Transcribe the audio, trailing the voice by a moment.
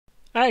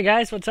Alright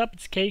guys, what's up?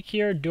 It's Cake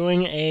here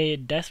doing a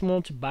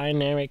decimal to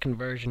binary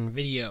conversion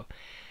video.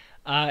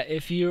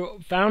 If you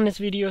found this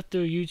video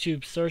through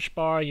YouTube search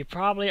bar, you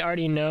probably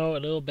already know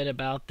a little bit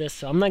about this,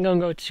 so I'm not going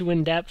to go too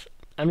in depth.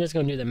 I'm just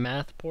going to do the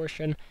math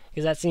portion,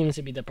 because that seems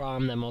to be the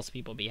problem that most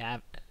people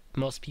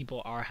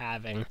are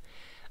having.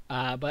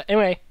 But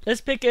anyway,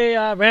 let's pick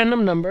a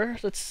random number.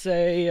 Let's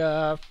say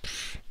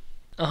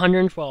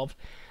 112.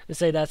 Let's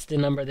say that's the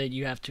number that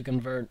you have to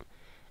convert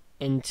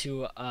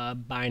into a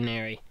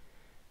binary.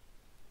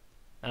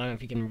 I don't know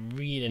if you can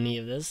read any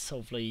of this.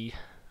 Hopefully,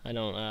 I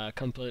don't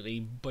completely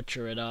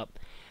butcher it up.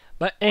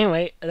 But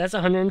anyway, that's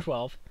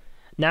 112.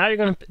 Now you're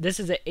gonna. This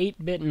is an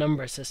 8-bit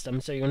number system,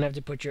 so you're gonna have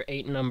to put your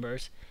 8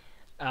 numbers.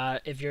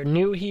 If you're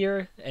new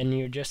here and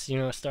you're just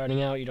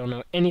starting out, you don't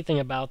know anything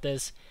about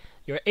this.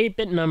 Your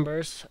 8-bit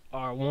numbers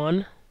are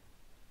 1,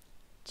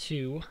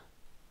 2,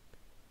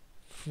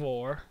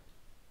 4,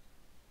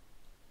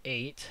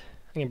 8.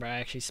 I can probably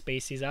actually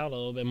space these out a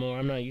little bit more.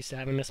 I'm not used to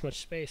having this much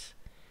space.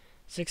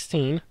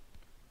 16.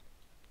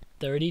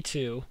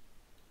 32,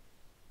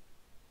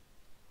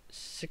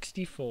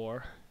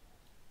 64,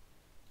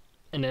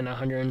 and then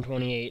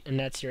 128, and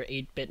that's your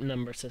 8-bit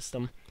number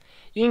system.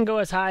 You can go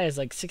as high as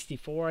like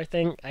 64, I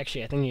think.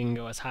 Actually, I think you can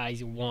go as high as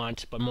you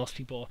want, but most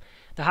people,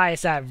 the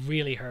highest I've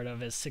really heard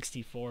of is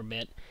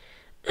 64-bit.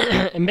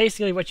 And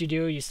basically what you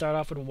do, you start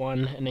off with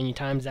 1, and then you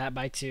times that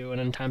by 2, and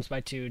then times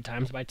by 2,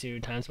 times by 2,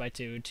 times by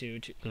 2,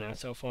 2,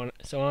 so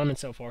on and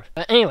so forth.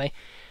 But anyway,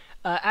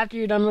 after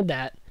you're done with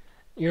that,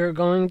 you're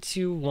going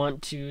to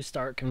want to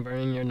start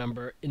converting your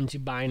number into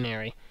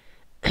binary.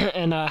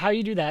 And how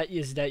you do that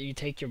is that you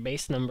take your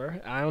base number.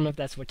 I don't know if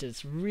that's what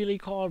it's really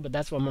called, but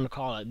that's what I'm going to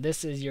call it.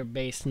 This is your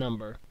base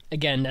number.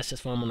 Again, that's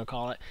just what I'm going to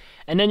call it.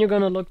 And then you're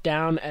going to look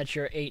down at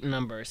your 8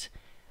 numbers.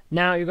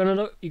 Now you're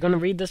going to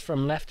read this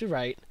from left to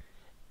right,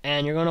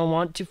 and you're going to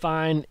want to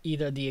find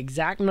either the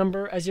exact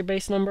number as your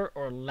base number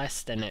or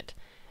less than it.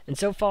 And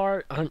so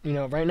far,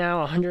 right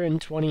now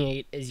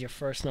 128 is your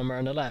first number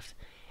on the left.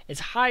 It's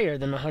higher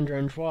than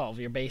 112,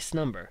 your base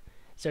number.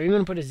 So you're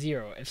going to put a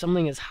 0. If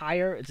something is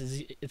higher, it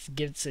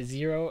gets a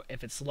 0.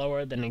 If it's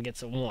lower, then it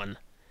gets a 1.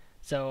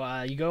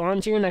 So you go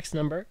on to your next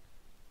number.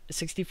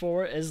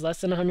 64 is less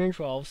than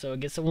 112, so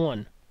it gets a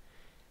 1.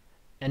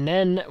 And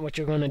then what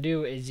you're going to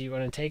do is you're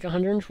going to take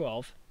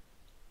 112.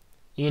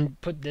 You can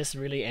put this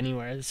really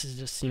anywhere. This is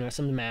just,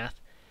 some math.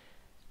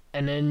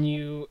 And then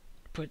you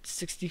put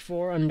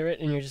 64 under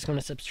it, and you're just going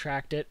to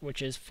subtract it,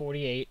 which is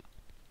 48.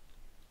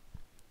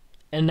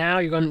 And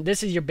now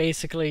this is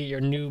basically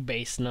your new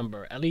base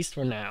number, at least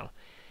for now.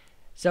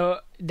 So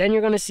then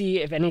you're going to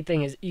see if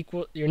anything is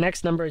equal, your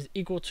next number is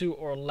equal to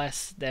or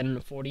less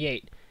than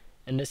 48.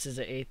 And this is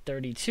a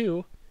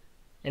 32,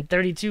 and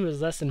 32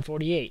 is less than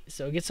 48,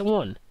 so it gets a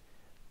 1.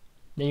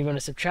 Then you're going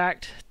to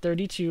subtract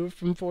 32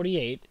 from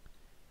 48,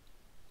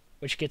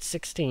 which gets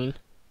 16.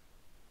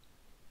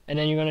 And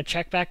then you're going to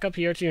check back up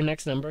here to your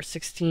next number.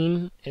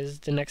 16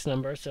 is the next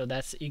number, so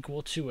that's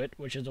equal to it,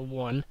 which is a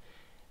 1.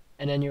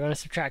 And then you're going to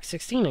subtract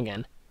 16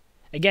 again.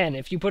 Again,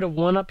 if you put a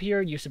 1 up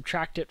here, you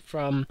subtract it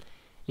from,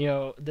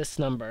 this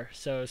number.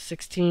 So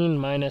 16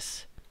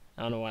 minus,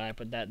 I don't know why I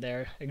put that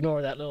there.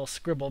 Ignore that little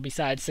scribble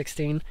beside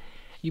 16.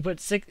 You put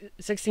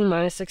 16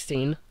 minus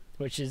 16,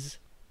 which is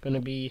going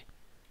to be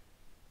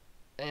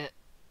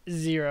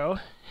 0.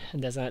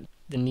 That's not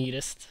the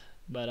neatest,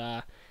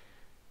 but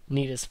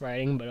neatest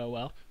writing, but oh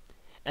well.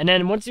 And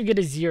then once you get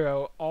a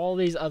 0, all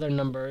these other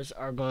numbers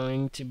are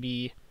going to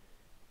be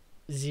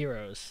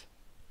zeros.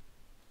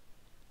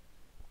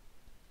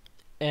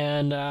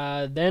 And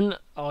then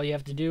all you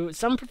have to do,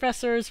 some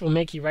professors will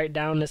make you write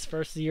down this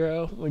first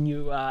 0 when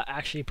you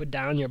actually put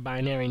down your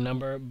binary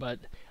number,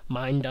 but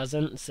mine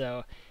doesn't.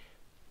 So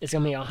it's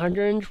going to be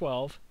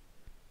 112,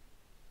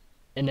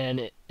 and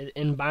then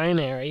in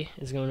binary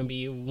is going to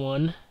be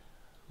 1,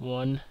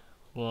 1,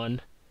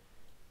 1,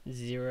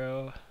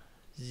 0,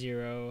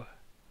 0,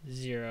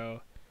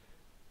 0,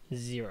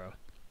 0.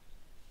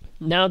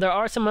 Now, there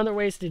are some other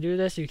ways to do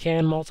this. You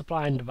can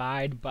multiply and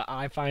divide, but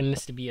I find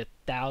this to be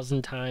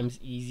 1,000 times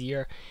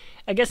easier.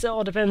 I guess it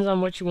all depends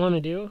on what you want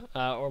to do,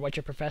 or what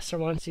your professor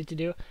wants you to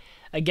do.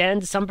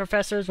 Again, some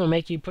professors will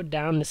make you put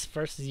down this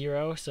first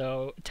 0,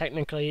 so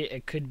technically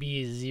it could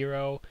be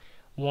 0,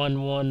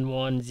 1, 1,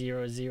 1,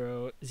 0,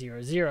 0,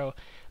 0, 0.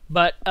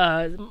 But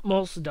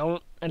most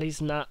don't, at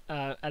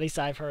least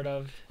I've heard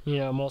of.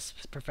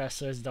 Most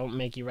professors don't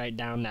make you write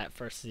down that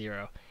first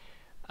 0.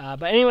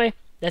 But anyway,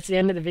 that's the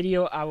end of the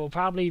video. I will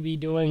probably be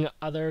doing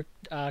other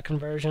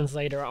conversions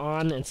later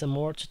on and some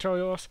more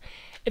tutorials.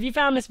 If you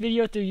found this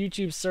video through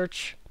YouTube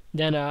search,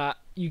 then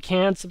you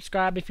can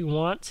subscribe if you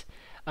want.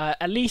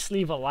 At least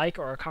leave a like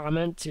or a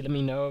comment to let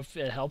me know if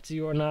it helped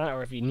you or not,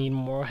 or if you need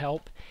more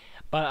help.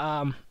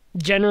 But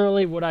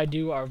generally what I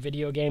do are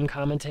video game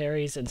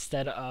commentaries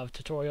instead of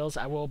tutorials.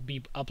 I will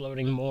be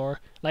uploading more.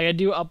 Like, I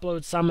do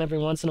upload some every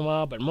once in a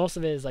while, but most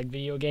of it is like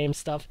video game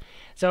stuff.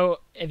 So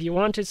if you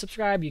want to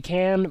subscribe, you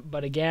can,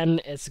 but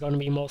again, it's going to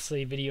be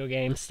mostly video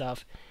game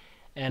stuff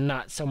and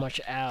not so much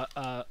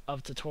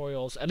of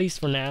tutorials, at least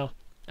for now.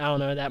 I don't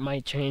know, that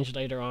might change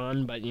later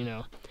on, but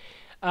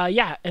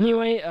yeah,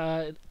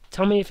 anyway,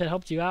 tell me if it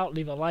helped you out,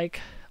 leave a like,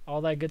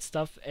 all that good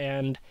stuff,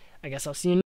 and I guess I'll see you